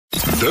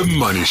The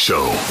Money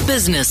Show.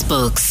 Business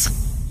Books.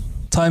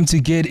 Time to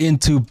get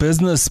into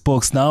business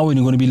books now, and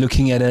you're going to be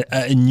looking at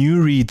a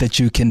new read that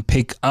you can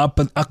pick up.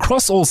 But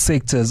across all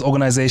sectors,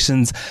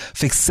 organizations'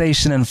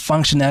 fixation and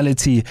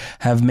functionality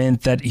have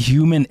meant that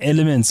human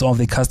elements of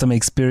the customer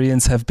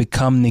experience have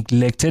become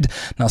neglected.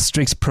 Now,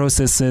 strict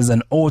processes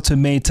and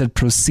automated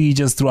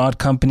procedures throughout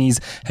companies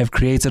have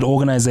created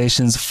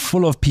organizations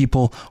full of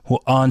people who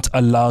aren't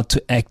allowed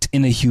to act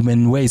in a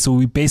human way. So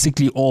we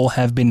basically all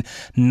have been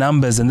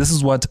numbers, and this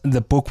is what the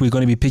book we're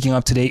going to be picking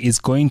up today is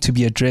going to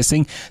be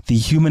addressing: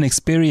 the human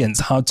experience,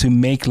 how to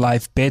make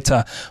life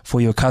better for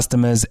your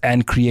customers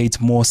and create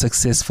more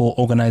successful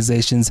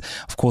organizations.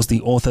 Of course,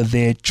 the author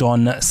there,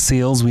 John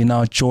Sills. We're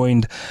now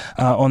joined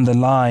on the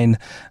line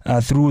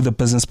through the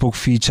business book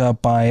feature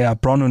by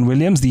Bronwyn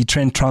Williams, the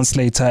trend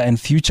translator and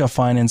future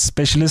finance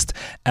specialist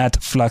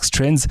at Flux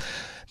Trends.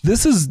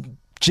 This is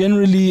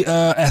generally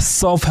a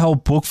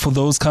self-help book for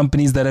those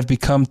companies that have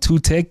become too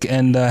tech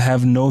and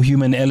have no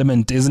human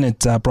element, isn't it,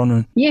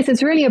 Bronwyn? Yes,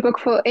 it's really a book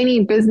for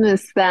any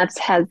business that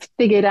has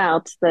figured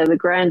out the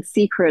grand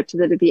secret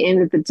that at the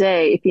end of the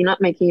day, if you're not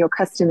making your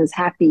customers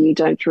happy, you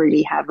don't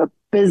really have a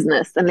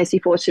business, unless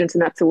you're fortunate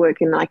enough to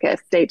work in like a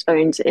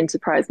state-owned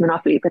enterprise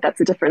monopoly, but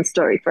that's a different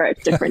story for a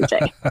different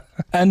day.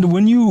 And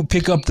when you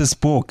pick up this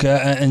book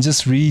and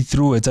just read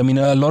through it, I mean,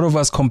 a lot of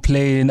us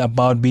complain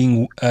about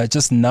being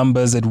just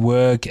numbers at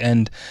work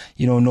and,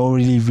 you know, not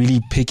really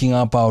picking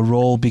up our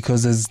role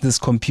because there's this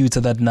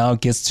computer that now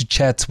gets to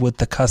chat with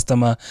the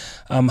customer.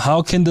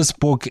 How can this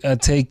book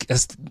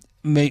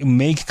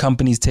make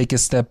companies take a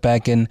step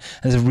back and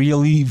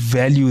really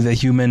value the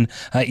human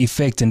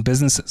effect in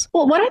businesses?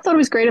 Well, what I thought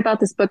was great about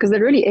this book is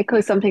it really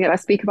echoes something that I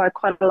speak about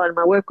quite a lot in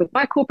my work with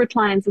my corporate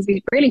clients, is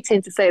we really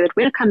tend to say that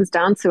when it comes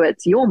down to it,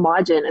 your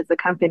margin as a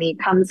company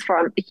comes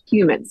from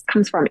humans,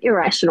 comes from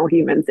irrational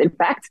humans, in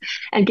fact,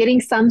 and getting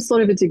some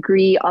sort of a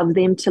degree of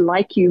them to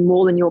like you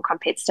more than your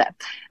competitor.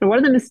 And one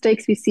of the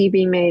mistakes we see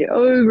being made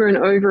over and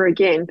over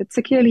again,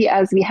 particularly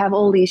as we have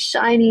all these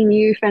shiny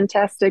new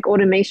fantastic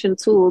automation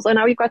tools, and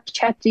now we've got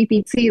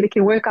ChatGPT that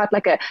can work out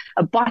like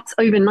a bot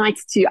overnight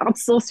to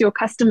outsource your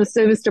customer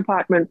service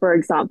department, for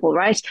example,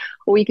 right?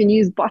 Or we can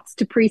use bots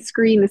to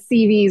pre-screen the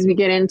CVs we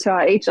get into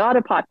our HR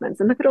departments,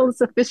 and look at all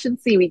this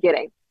efficiency we're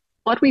getting.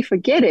 What we're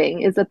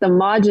forgetting is that the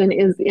margin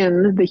is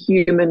in the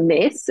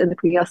humanness, and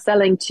that we are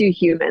selling to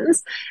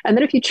humans, and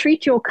that if you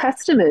treat your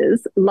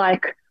customers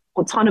like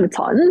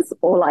automatons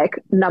or like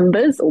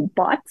numbers or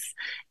bots,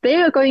 they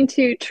are going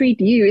to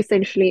treat you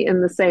essentially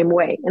in the same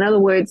way. In other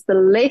words, the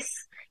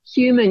less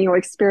human your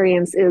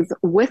experience is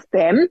with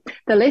them,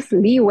 the less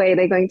leeway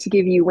they're going to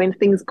give you when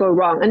things go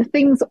wrong. And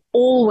things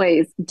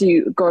always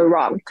do go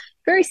wrong.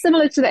 Very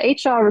similar to the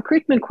HR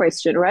recruitment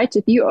question, right?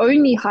 If you're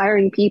only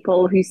hiring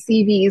people whose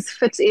CVs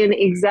fit in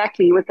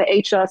exactly with the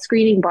HR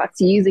screening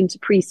bots you're using to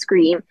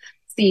pre-screen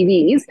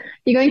CVs,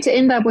 you're going to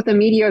end up with a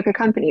mediocre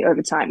company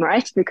over time,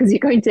 right? Because you're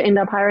going to end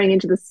up hiring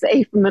into the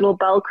safe middle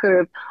bell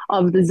curve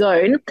of the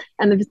zone.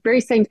 And the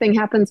very same thing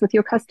happens with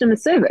your customer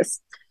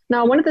service.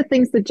 Now, one of the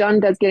things that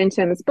John does get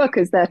into in this book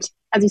is that,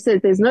 as he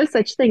says, there's no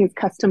such thing as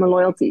customer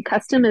loyalty.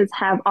 Customers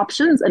have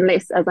options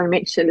unless, as I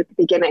mentioned at the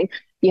beginning,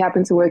 you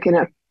happen to work in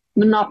a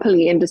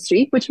monopoly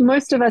industry, which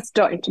most of us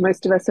don't.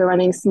 Most of us are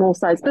running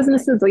small-sized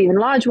businesses or even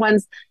large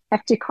ones,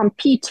 have to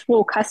compete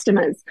for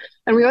customers.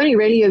 And we're only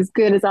really as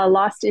good as our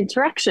last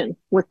interaction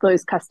with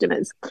those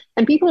customers.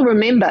 And people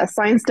remember,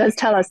 science does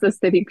tell us this,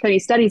 there have been plenty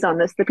of studies on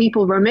this, that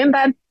people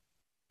remember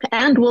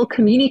and will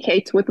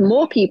communicate with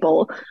more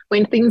people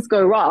when things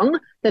go wrong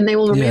than they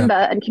will remember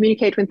and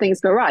communicate when things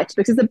go right,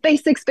 because the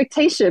base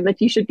expectation that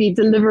you should be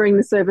delivering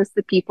the service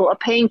that people are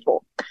paying for.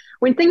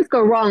 When things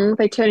go wrong,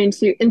 they turn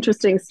into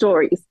interesting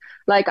stories.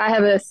 Like I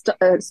have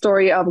a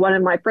story of one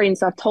of my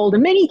friends I've told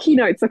in many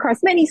keynotes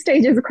across many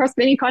stages, across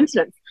many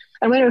continents.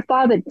 And when her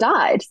father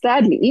died,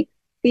 sadly,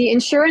 the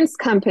insurance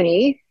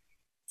company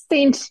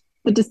sent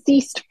the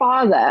deceased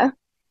father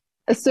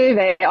a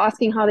survey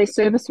asking how their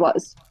service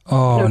was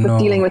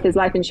dealing with his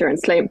life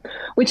insurance claim,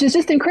 which is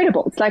just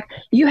incredible. It's like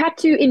you had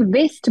to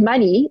invest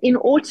money in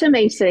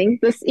automating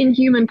this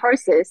inhuman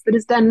process that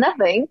has done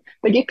nothing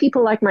but get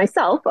people like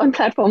myself on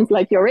platforms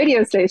like your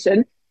radio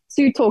station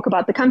to talk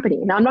about the company.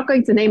 Now, I'm not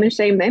going to name and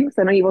shame them because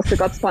I know you've also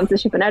got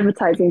sponsorship and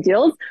advertising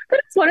deals,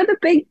 but it's one of the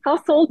big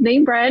household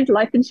name brand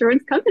life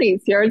insurance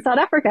companies here in South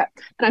Africa.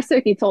 And I've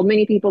certainly told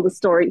many people the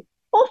story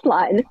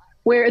offline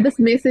where this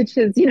message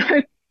has,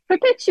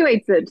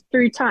 perpetuated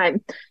through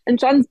time. And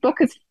John's book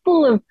is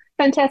full of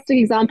fantastic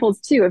examples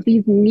too of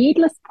these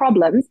needless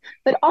problems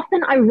that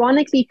often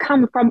ironically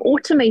come from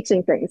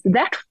automating things.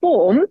 That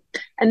form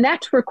and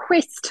that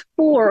request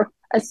for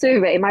a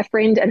survey my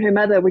friend and her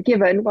mother were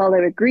given while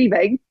they were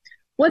grieving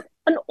was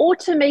an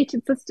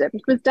automated system.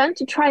 It was done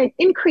to try and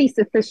increase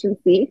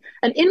efficiency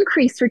and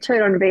increase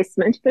return on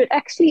investment, but it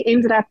actually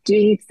ended up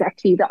doing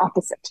exactly the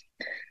opposite.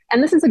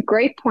 And this is a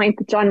great point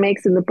that John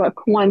makes in the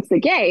book once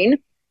again,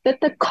 that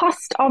the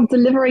cost of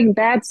delivering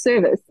bad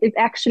service is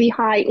actually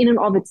high in and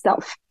of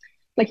itself.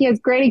 Like he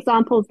has great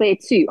examples there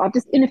too of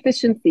just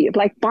inefficiency, of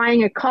like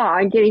buying a car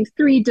and getting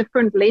 3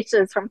 different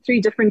letters from 3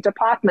 different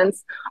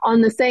departments on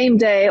the same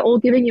day, all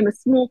giving him a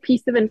small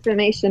piece of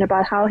information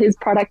about how his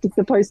product is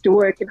supposed to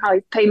work and how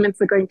his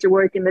payments are going to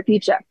work in the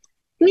future.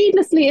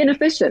 Needlessly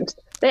inefficient.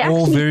 They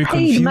actually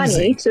paid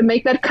money to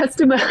make that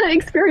customer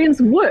experience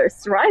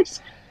worse, right?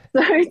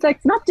 So it's like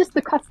not just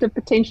the cost of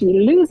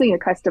potentially losing a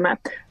customer,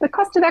 the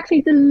cost of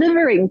actually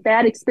delivering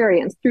bad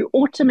experience through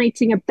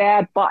automating a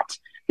bad bot,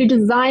 through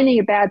designing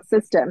a bad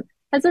system,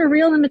 has a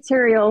real and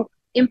material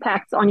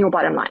impact on your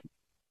bottom line.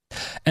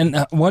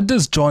 And what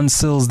does John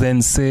Sills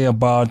then say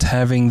about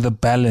having the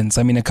balance?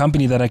 I mean, a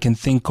company that I can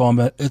think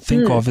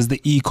of is the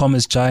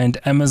e-commerce giant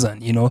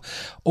Amazon. You know,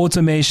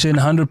 automation,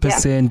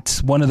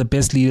 100%, one of the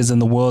best leaders in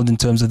the world in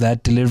terms of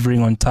that,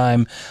 delivering on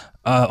time,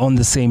 on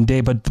the same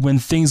day. But when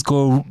things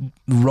go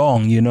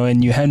wrong, you know,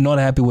 and you're not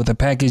happy with the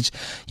package,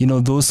 you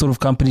know, those sort of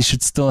companies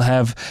should still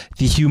have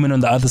the human on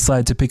the other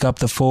side to pick up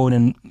the phone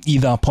and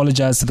either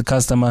apologize to the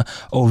customer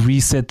or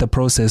reset the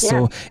process.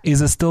 So is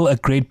there still a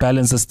great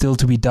balance that's still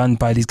to be done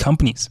by these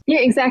companies? Yeah,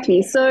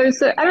 exactly. So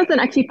Amazon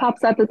actually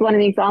pops up as one of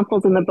the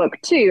examples in the book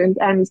too.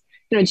 And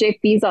you know, Jeff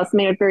Bezos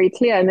made it very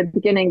clear in the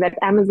beginning that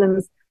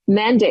Amazon's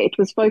mandate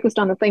was focused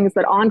on the things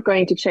that aren't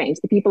going to change.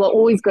 The people are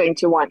always going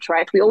to want,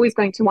 right? We're always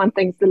going to want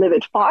things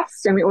delivered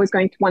fast, and we're always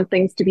going to want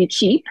things to be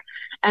cheap.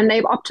 And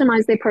they've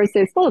optimized their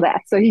process for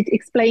that. So he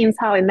explains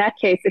how in that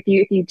case, if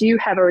you do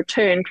have a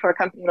return for a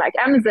company like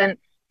Amazon,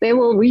 they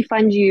will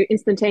refund you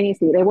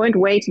instantaneously. They won't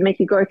wait and make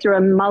you go through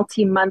a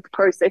multi-month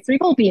process.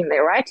 We've all been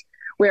there, right?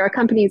 Where a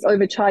company's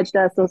overcharged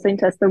us or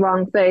sent us the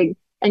wrong thing.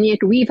 And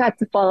yet we've had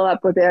to follow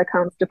up with their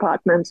accounts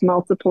department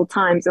multiple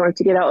times in order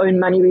to get our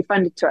own money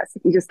refunded to us.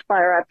 If you just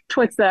fire up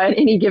Twitter on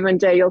any given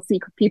day, you'll see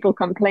people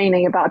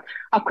complaining about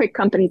how quick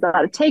companies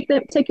are to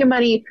take your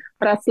money,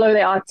 but how slow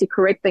they are to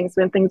correct things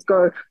when things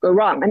go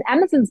wrong. And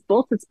Amazon's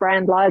built its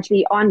brand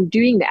largely on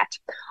doing that,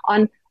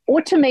 on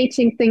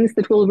automating things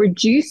that will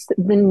reduce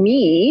the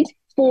need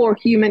for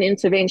human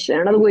intervention.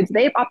 In other words,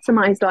 they've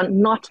optimized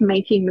on not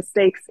making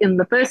mistakes in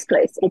the first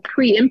place or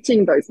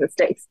preempting those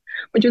mistakes,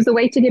 which was a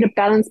way to get a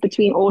balance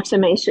between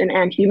automation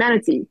and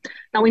humanity.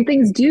 Now, when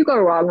things do go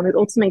wrong and the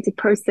automated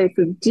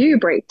processes do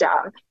break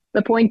down,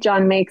 the point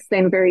John makes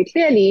then very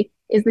clearly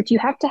is that you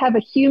have to have a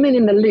human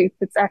in the loop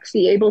that's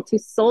actually able to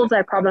solve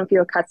that problem for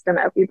your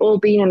customer. We've all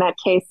been in that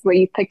case where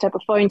you picked up a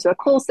phone to a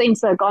call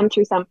center, gone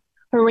through some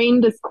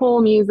horrendous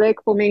call music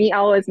for many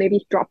hours,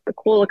 maybe dropped the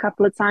call a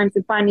couple of times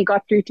and finally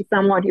got through to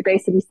someone who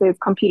basically says,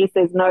 computer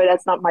says, no,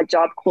 that's not my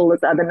job, call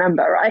this other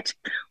number, right?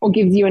 Or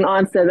gives you an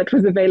answer that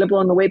was available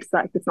on the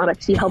website that's not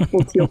actually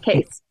helpful to your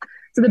case.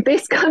 So the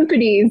best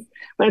companies,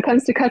 when it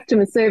comes to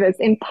customer service,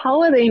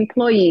 empower their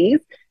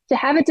employees to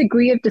have a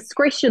degree of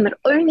discretion that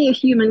only a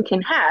human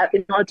can have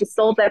in order to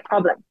solve that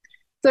problem.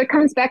 So it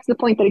comes back to the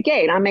point that,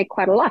 again, I make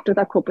quite a lot with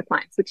our corporate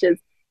clients, which is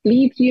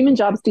leave human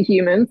jobs to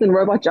humans and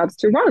robot jobs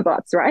to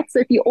robots, right? So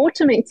if you're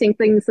automating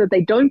things so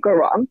they don't go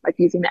wrong, like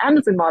using the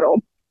Amazon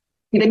model,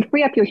 you then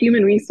free up your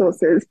human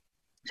resources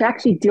to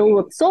actually deal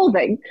with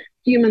solving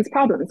humans'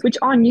 problems, which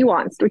are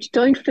nuanced, which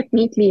don't fit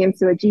neatly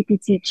into a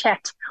GPT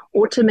chat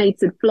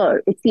automated flow.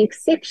 It's the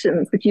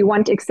exceptions that you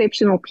want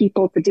exceptional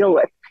people to deal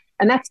with.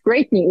 And that's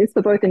great news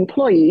for both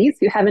employees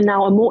who have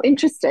now a more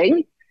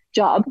interesting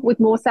job with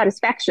more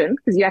satisfaction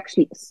because you're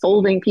actually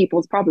solving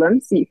people's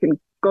problems. So you can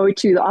go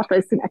to the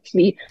office and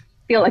actually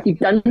feel like you've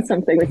done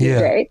something with your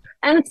day.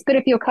 And it's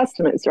better for your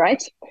customers,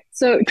 right?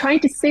 So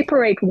trying to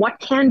separate what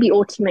can be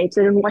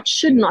automated and what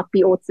should not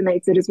be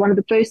automated is one of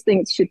the first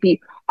things you should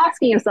be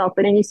asking yourself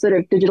in any sort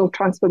of digital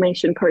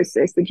transformation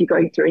process that you're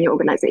going through in your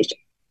organization.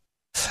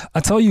 I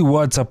tell you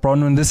what,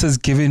 Bronwyn, this has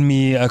given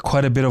me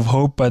quite a bit of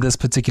hope by this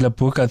particular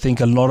book. I think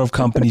a lot of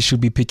companies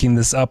should be picking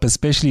this up,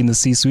 especially in the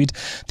C-suite.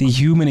 The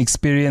human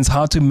experience,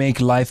 how to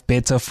make life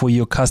better for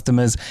your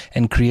customers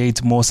and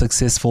create more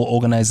successful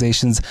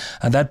organizations.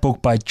 And that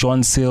book by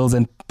John Sills,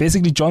 and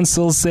basically John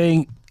Sills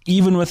saying,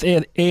 even with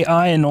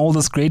AI and all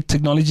this great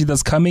technology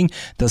that's coming,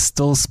 there's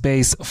still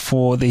space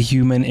for the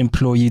human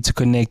employee to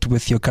connect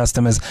with your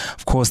customers.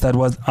 Of course, that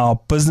was our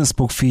business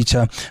book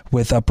feature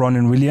with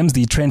Bronwyn Williams,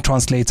 the trend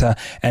translator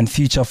and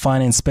future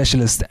finance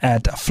specialist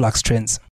at Flux Trends.